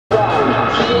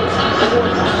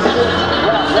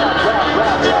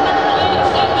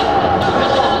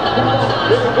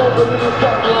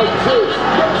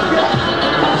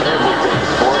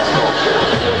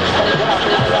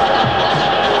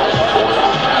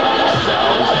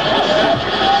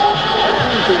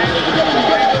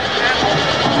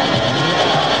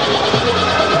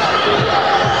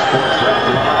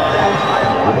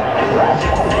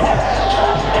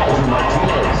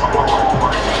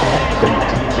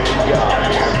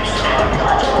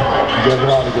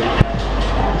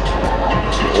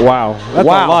Wow, that's a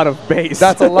lot of bass.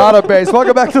 That's a lot of bass.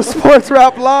 Welcome back to Sports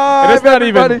Rap Live. And it's not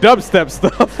even dubstep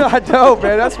stuff. I know,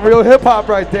 man. That's real hip-hop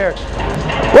right there.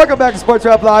 Welcome back to Sports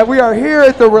Rap Live. We are here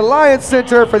at the Reliance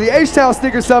Center for the H-Town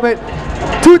Sneaker Summit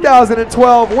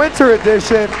 2012 Winter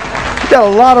Edition. We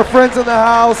got a lot of friends in the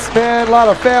house, man. A lot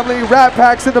of family. Rat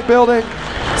Packs in the building.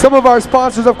 Some of our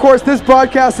sponsors, of course. This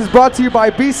broadcast is brought to you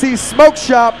by BC Smoke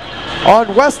Shop on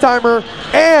Westheimer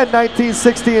and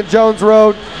 1960 and Jones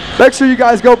Road. Make sure you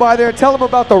guys go by there and tell them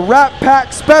about the Rat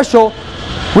Pack special.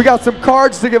 We got some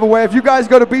cards to give away. If you guys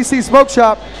go to BC Smoke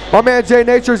Shop, my man Jay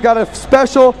Nature's got a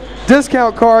special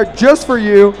discount card just for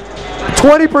you.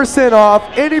 20% off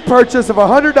any purchase of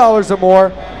 $100 or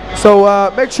more.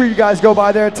 So make sure you guys go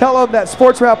by there and tell them that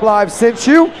Sports Rap Live sent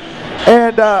you.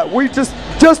 And we just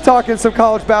talking some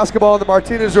college basketball in the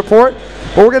Martinez Report.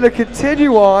 But we're going to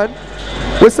continue on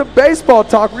with some baseball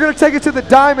talk. We're going to take it to the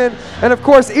Diamond. And of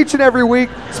course, each and every week,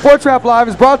 Sports Rap Live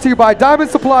is brought to you by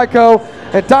Diamond Supply Co.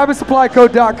 and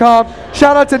DiamondSupplyCo.com.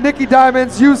 Shout out to Nikki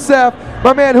Diamonds, Youssef,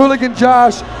 my man Hooligan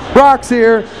Josh, Brock's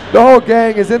here. The whole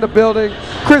gang is in the building.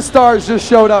 Chris Stars just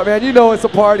showed up, man. You know it's a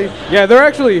party. Yeah, they're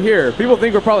actually here. People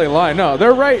think we're probably lying. No,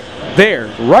 they're right there.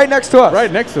 Right next to us.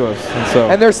 Right next to us.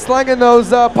 And they're slinging those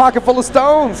pocket full of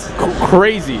stones.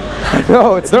 Crazy.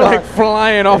 No, they're like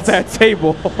flying off that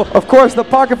table. Of course, the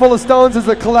pocket full of stones is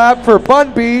a collab for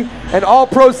Bun B, and all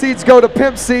proceeds go to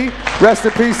Pimp C. Rest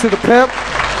in peace to the pimp.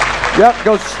 Yep,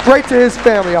 goes straight to his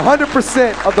family.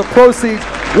 100% of the proceeds.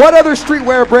 What other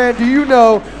streetwear brand do you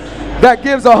know that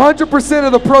gives 100%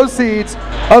 of the proceeds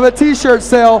of a t-shirt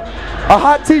sale, a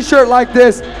hot t-shirt like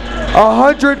this,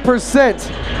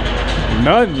 100%?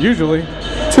 None, usually.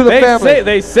 To the family.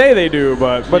 They say they do,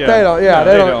 but yeah. They don't. Yeah,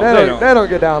 they don't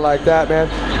get down like that, man.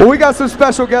 Well, we got some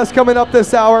special guests coming up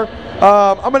this hour.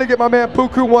 I'm gonna get my man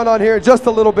Puku One on here in just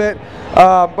a little bit,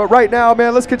 but right now,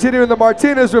 man, let's continue in the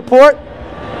Martinez Report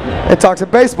and talk some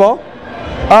baseball.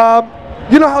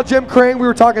 You know how Jim Crane, we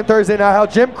were talking Thursday night, how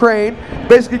Jim Crane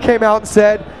basically came out and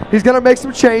said he's going to make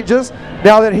some changes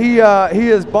now that he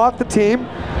has bought the team.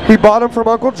 He bought them from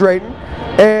Uncle Drayton.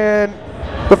 And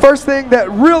the first thing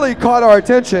that really caught our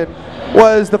attention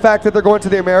was the fact that they're going to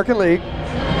the American League.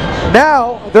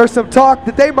 Now, there's some talk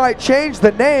that they might change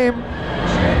the name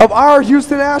of our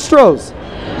Houston Astros.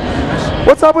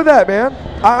 What's up with that, man?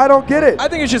 I don't get it. I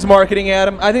think it's just marketing,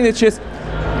 Adam. I think it's just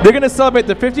they're going to celebrate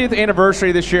the 50th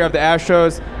anniversary this year of the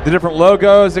Astros. The different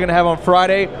logos they're going to have on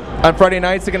Friday. On Friday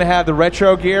nights, they're going to have the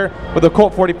retro gear with the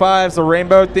Colt 45s, the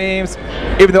rainbow themes,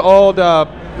 even the old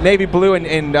navy blue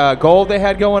and gold they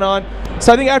had going on.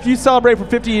 So I think after you celebrate for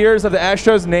 50 years of the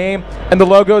Astros name and the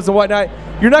logos and whatnot,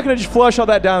 you're not going to just flush all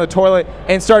that down the toilet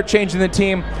and start changing the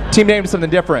team name to something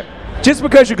different. Just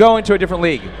because you're going to a different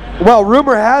league. Well,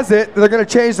 rumor has it they're going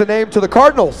to change the name to the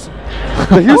Cardinals.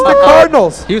 The Houston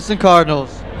Cardinals. Houston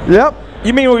Cardinals. Yep.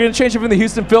 You mean we're going to change it from the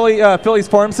Houston Phillies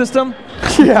farm system?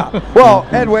 Yeah. Well,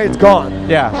 Ed Wade's gone.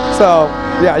 Yeah. So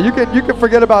yeah, you can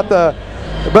forget about the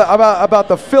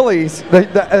Phillies,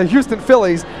 the Houston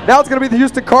Phillies. Now it's going to be the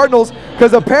Houston Cardinals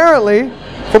because apparently,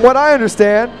 from what I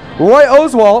understand, Roy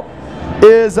Oswalt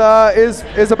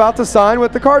is about to sign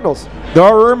with the Cardinals. There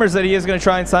are rumors that he is going to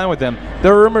try and sign with them.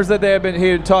 There are rumors that he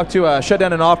had talked to shut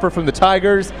down an offer from the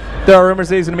Tigers. There are rumors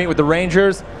that he's going to meet with the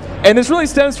Rangers. And this really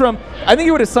stems from, I think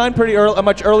he would have signed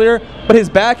much earlier, but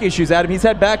his back issues, Adam. He's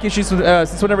had back issues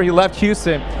since whenever he left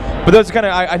Houston. But those are kind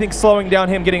of, I think, slowing down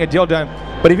him getting a deal done.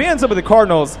 But if he ends up with the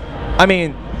Cardinals, I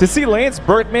mean, to see Lance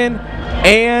Berkman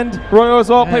and Roy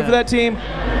Oswalt play for that team,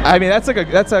 I mean, that's like a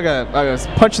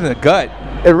punch in the gut.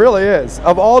 It really is.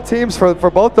 Of all teams for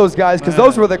both those guys, because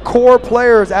those were the core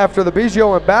players after the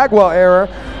Biggio and Bagwell era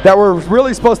that were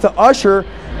really supposed to usher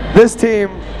this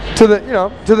team to the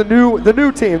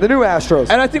new team, the new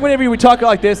Astros. And I think whenever we talk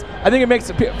like this, I think it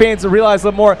makes fans realize a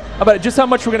little more about just how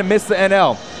much we're going to miss the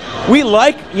NL. We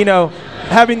like,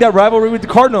 having that rivalry with the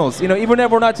Cardinals, even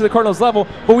whenever we're not to the Cardinals level,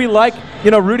 but we like,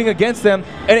 rooting against them,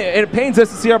 and it pains us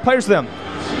to see our players them.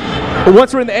 But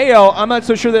once we're in the AL, I'm not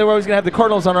so sure that we're always going to have the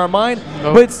Cardinals on our mind,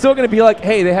 but it's still going to be like,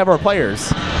 hey, they have our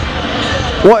players.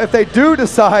 Well, if they do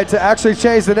decide to actually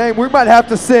change the name, we might have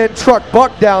to send Truck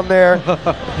Buck down there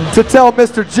to tell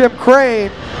Mr. Jim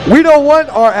Crane, we don't want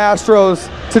our Astros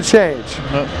to change.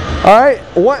 All right?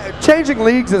 Changing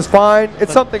leagues is fine.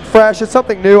 It's something fresh. It's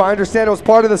something new. I understand it was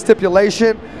part of the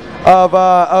stipulation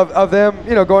of them,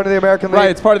 going to the American League. Right,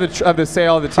 it's part of the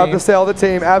sale of the team. Of the sale of the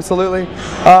team, absolutely.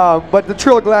 But the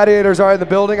Trill Gladiators are in the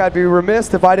building. I'd be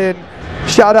remiss if I didn't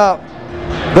shout out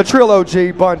the Trill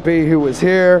OG, Bun B, who was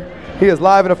here. He is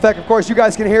live in effect. Of course, you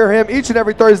guys can hear him each and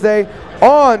every Thursday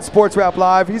on Sports Rap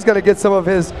Live. He's going to get some of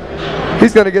his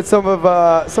He's going to get some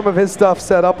of his stuff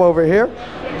set up over here.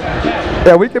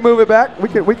 Yeah, we can move it back. We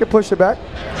can push it back.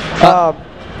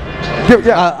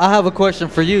 Yeah. I have a question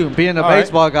for you. Being a All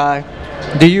baseball guy,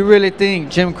 do you really think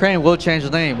Jim Crane will change the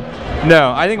name?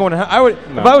 No, I think I would.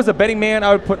 If I was a betting man,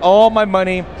 I would put all my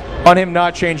money on him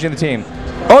not changing the team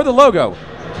or the logo.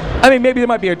 I mean, maybe there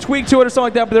might be a tweak to it or something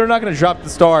like that, but they're not going to drop the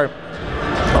star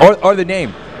or the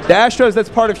name. The Astros, that's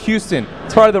part of Houston.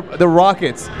 It's part of the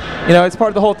Rockets. You know, it's part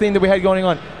of the whole thing that we had going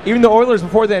on. Even the Oilers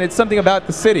before then, it's something about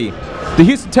the city. The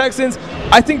Houston Texans,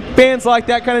 I think fans like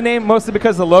that kind of name mostly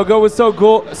because the logo was so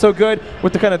good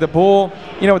with the kind of the bull,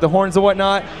 you know, with the horns and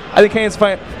whatnot. I think fans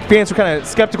were kind of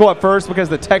skeptical at first because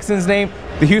the Texans name,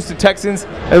 the Houston Texans,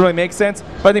 it really makes sense.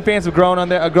 But I think fans have grown on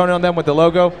them with the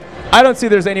logo. I don't see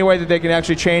there's any way that they can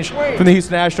actually change from the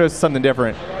Houston Astros to something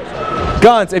different.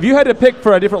 Guns, if you had to pick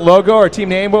for a different logo or a team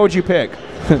name, what would you pick?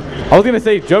 I was going to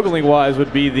say, juggling-wise,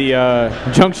 would be the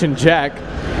Junction Jack,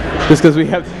 just because we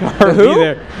have the RV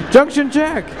there. Junction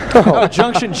Jack. Oh,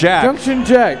 Junction Jack. Junction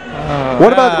Jack.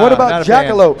 What about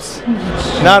Jackalopes?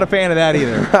 Not a fan of that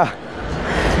either.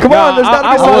 Come on, there's got to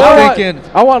be some.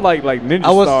 I want like Ninja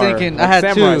I was Star, thinking, like I had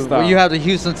Samurai two. style. You have the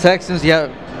Houston Texans, you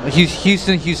have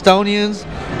Houston Houstonians,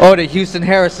 or the Houston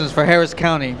Harrisons for Harris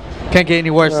County. Can't get any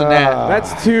worse than that.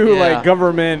 That's too like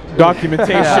government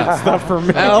documentation stuff for me.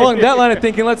 Along that line of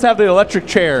thinking, let's have the electric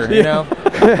chair, you know?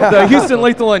 The Houston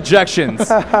lethal injections.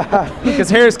 Because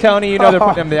Harris County, you know, they're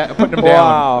putting them down.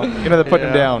 Wow. You know, they're putting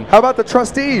them down. How about the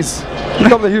trustees?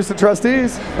 Become the Houston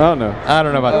trustees. Oh no. I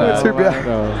don't know about that. Too bad.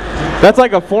 No. That's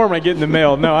like a form I get in the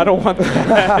mail. No, I don't want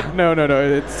that. No.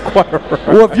 It's quite alright.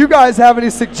 Well, if you guys have any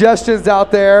suggestions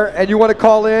out there and you want to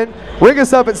call in, ring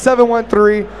us up at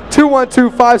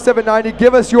 713-212-5790.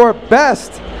 Give us your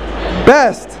best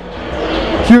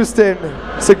Houston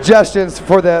suggestions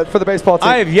for the baseball team.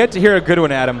 I have yet to hear a good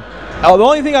one, Adam. The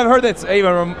only thing I've heard that's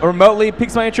even remotely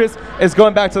piques my interest is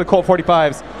going back to the Colt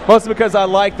 45s, mostly because I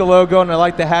like the logo and I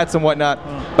like the hats and whatnot.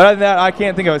 But other than that, I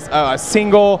can't think of a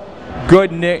single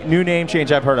good new name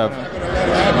change I've heard of.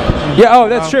 Yeah,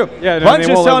 that's true. Yeah, Bunch is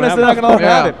telling us they're not going to let him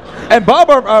have it. And Bob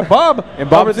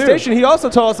over the station, he also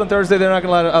told us on Thursday they're not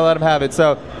going to let him have it.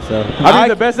 So I think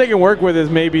the best they can work with is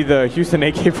maybe the Houston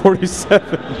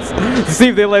AK-47s to see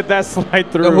if they let that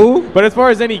slide through. Who? But as far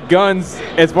as any gun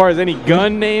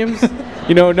names,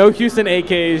 you know, no Houston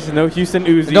AKs, no Houston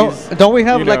Uzis. Don't we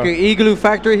have like an igloo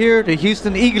factory here? The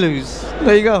Houston Igloos.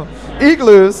 There you go.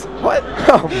 Igloos? What?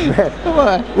 Oh, man.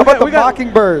 What? How about the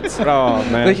Mockingbirds? Oh,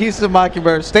 man. The Houston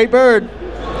Mockingbird. State bird.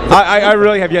 I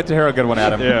really have yet to hear a good one,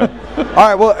 Adam. Yeah. All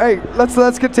right, well, hey,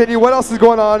 let's continue. What else is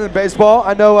going on in baseball?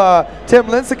 I know Tim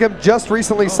Lincecum just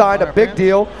recently signed a big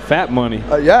deal. Fat money.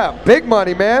 Yeah, big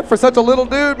money, man. For such a little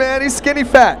dude, man, he's skinny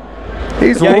fat.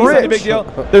 He's Yeah, rich. he's a big deal.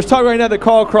 There's talk right now that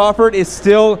Carl Crawford he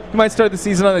might start the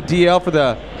season on the DL for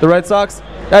the Red Sox.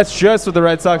 That's just what the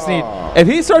Red Sox need. If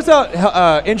he starts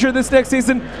out injured this next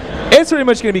season, it's pretty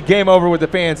much going to be game over with the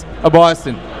fans of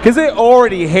Boston because they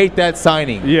already hate that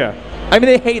signing. Yeah. I mean,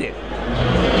 they hate it.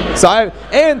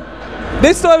 And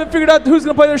they still haven't figured out who's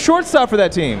going to play their shortstop for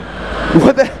that team.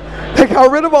 What they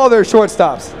got rid of all their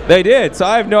shortstops. They did, so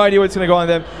I have no idea what's going to go on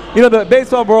with them. You know, the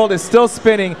baseball world is still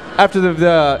spinning after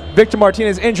the Victor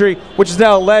Martinez injury, which has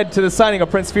now led to the signing of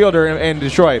Prince Fielder in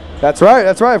Detroit. That's right.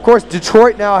 Of course,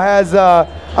 Detroit now has, I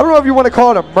don't know if you want to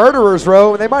call it a murderer's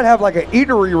row. They might have like an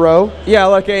eatery row. Yeah,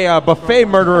 like a buffet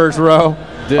murderer's row.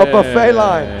 A buffet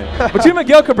line. Between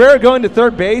Miguel Cabrera going to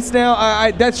third base now,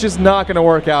 that's just not going to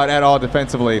work out at all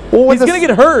defensively. Well, he's going to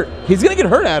get hurt. He's going to get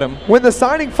hurt, Adam. When the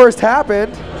signing first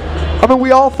happened, I mean,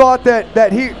 we all thought that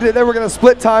they were going to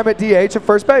split time at DH and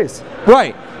first base.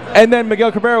 Right. And then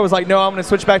Miguel Cabrera was like, no, I'm going to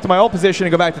switch back to my old position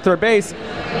and go back to third base.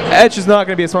 That's just not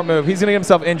going to be a smart move. He's going to get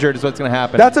himself injured is what's going to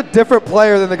happen. That's a different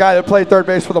player than the guy that played third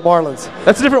base for the Marlins.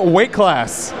 That's a different weight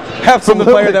class Absolutely. from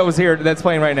the player that was here that's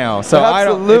playing right now. So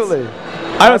Absolutely.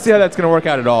 I don't see how that's going to work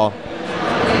out at all.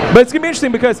 But it's going to be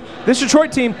interesting because this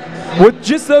Detroit team, with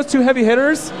just those two heavy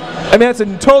hitters, I mean, that's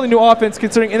a totally new offense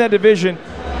considering in that division.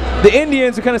 The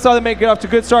Indians, we kind of saw them make it off to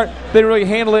a good start. They didn't really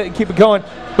handle it and keep it going.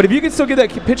 But if you can still get that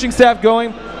pitching staff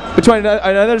going between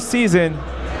another season,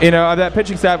 you know, of that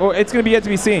pitching staff, well, it's going to be yet to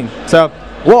be seen. So,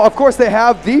 well, of course, they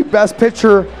have the best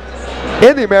pitcher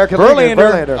in the American League,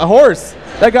 Verlander, a horse.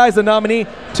 That guy's the nominee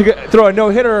to throw a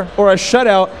no-hitter or a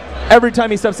shutout every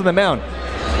time he steps on the mound.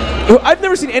 I've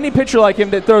never seen any pitcher like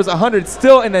him that throws 100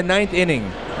 still in the 9th inning.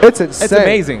 It's insane. It's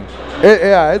amazing.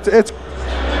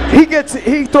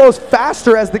 He throws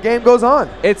faster as the game goes on.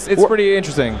 It's pretty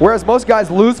interesting. Whereas most guys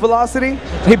lose velocity.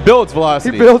 He builds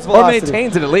velocity. He builds velocity. Or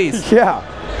maintains it at least. Yeah,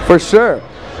 for sure.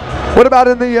 What about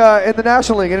in the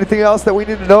National League? Anything else that we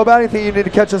need to know about? Anything you need to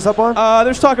catch us up on?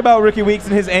 There's talk about Ricky Weeks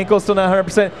and his ankle still not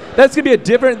 100%. That's going to be a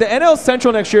different. The NL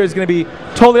Central next year is going to be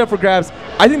totally up for grabs.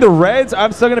 I think the Reds.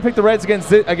 I'm still going to pick the Reds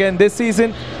again this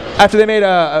season, after they made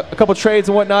a couple trades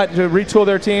and whatnot to retool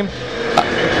their team.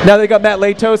 Now they got Matt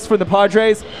Latos from the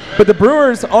Padres, but the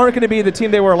Brewers aren't going to be the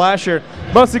team they were last year,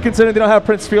 mostly considering they don't have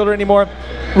Prince Fielder anymore.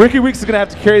 Ricky Weeks is going to have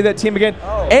to carry that team again.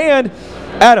 And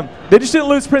Adam, they just didn't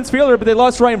lose Prince Fielder, but they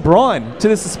lost Ryan Braun to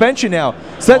the suspension now.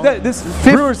 So this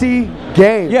 50 Brewers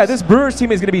games. Yeah, this Brewers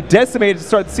team is going to be decimated to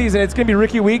start the season. It's going to be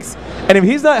Ricky Weeks, and if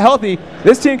he's not healthy,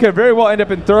 this team could very well end up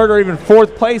in 3rd or even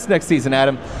 4th place next season,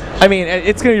 Adam. I mean,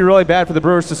 it's going to be really bad for the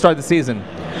Brewers to start the season.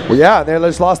 Well, yeah, they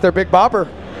just lost their big bopper.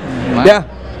 Wow. Yeah,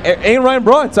 and Ryan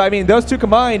Braun. So, I mean, those two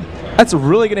combined, that's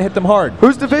really going to hit them hard.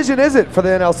 Whose division is it for the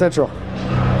NL Central?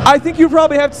 I think you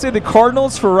probably have to say the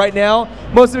Cardinals for right now,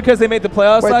 mostly because they made the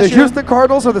playoffs last The year. Houston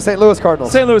Cardinals or the St. Louis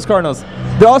Cardinals? St. Louis Cardinals.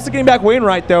 They're also getting back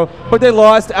Wainwright, though, but they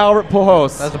lost Albert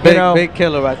Pujols. That's a big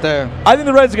killer right there. I think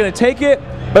the Reds are going to take it,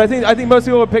 but I think most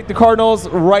people would pick the Cardinals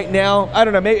right now. I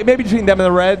don't know, maybe between them and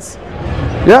the Reds.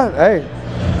 Yeah,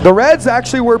 hey. The Reds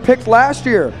actually were picked last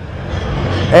year.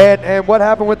 And what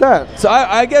happened with that? So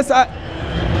I guess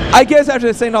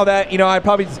after saying all that, I'd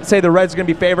probably say the Reds are going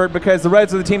to be favored because the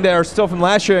Reds are the team that are still from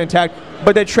last year intact,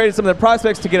 but they traded some of their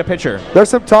prospects to get a pitcher. There's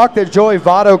some talk that Joey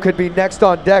Votto could be next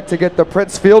on deck to get the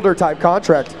Prince Fielder type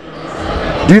contract.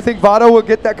 Do you think Votto will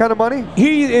get that kind of money?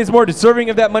 He is more deserving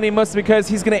of that money, mostly because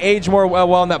he's going to age more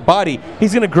well in that body.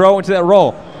 He's going to grow into that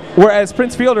role. Whereas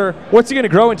Prince Fielder, what's he going to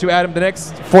grow into, Adam? The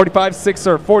next 45, 6,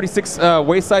 or 46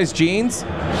 waist-sized jeans?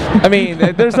 I mean,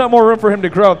 there's not more room for him to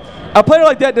grow. A player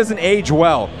like that doesn't age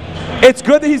well. It's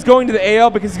good that he's going to the AL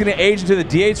because he's going to age into the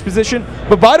DH position,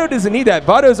 but Votto doesn't need that.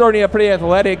 Votto's already a pretty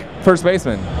athletic first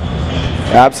baseman.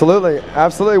 Absolutely,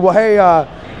 absolutely. Well, hey, I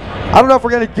don't know if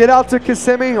we're going to get out to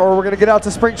Kissimmee or we're going to get out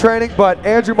to spring training, but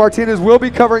Andrew Martinez will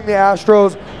be covering the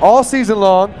Astros all season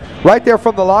long, right there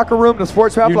from the locker room to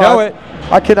Sports Rap Live. You know it.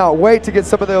 I cannot wait to get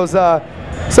some of those,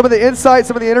 some of the insights,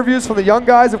 some of the interviews from the young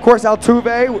guys. Of course,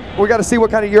 Altuve. We got to see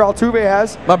what kind of year Altuve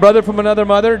has. My brother from another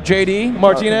mother, JD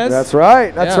Martinez. That's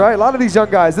right. That's right. A lot of these young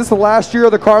guys. This is the last year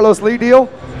of the Carlos Lee deal.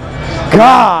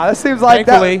 God, it seems like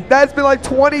that's been like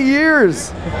 20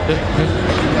 years.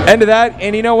 End of that,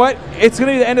 and you know what? It's going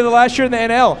to be the end of the last year in the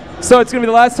NL. So it's going to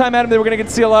be the last time, Adam, that we're going to get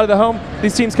to see a lot of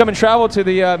these teams come and travel to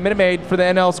the Minute Maid for the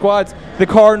NL squads. The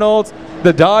Cardinals,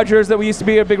 the Dodgers that we used to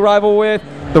be a big rival with,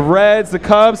 the Reds, the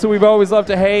Cubs, who we've always loved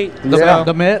to hate.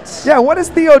 The Mets. Yeah, what has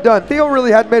Theo done? Theo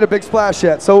really hadn't made a big splash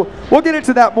yet. So we'll get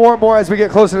into that more and more as we get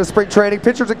closer to spring training.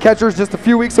 Pitchers and catchers just a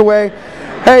few weeks away.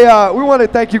 Hey, we want to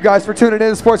thank you guys for tuning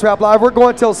in to Sports Rap Live. We're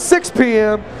going till 6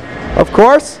 p.m., of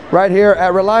course, right here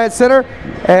at Reliance Center.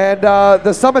 And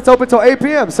the summit's open till 8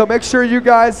 p.m. So make sure you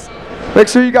guys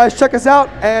check us out.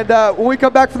 And when we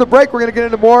come back from the break, we're going to get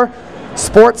into more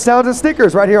sports, sounds, and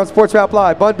sneakers right here on Sports Rap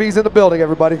Live. Bun B's in the building,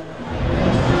 everybody.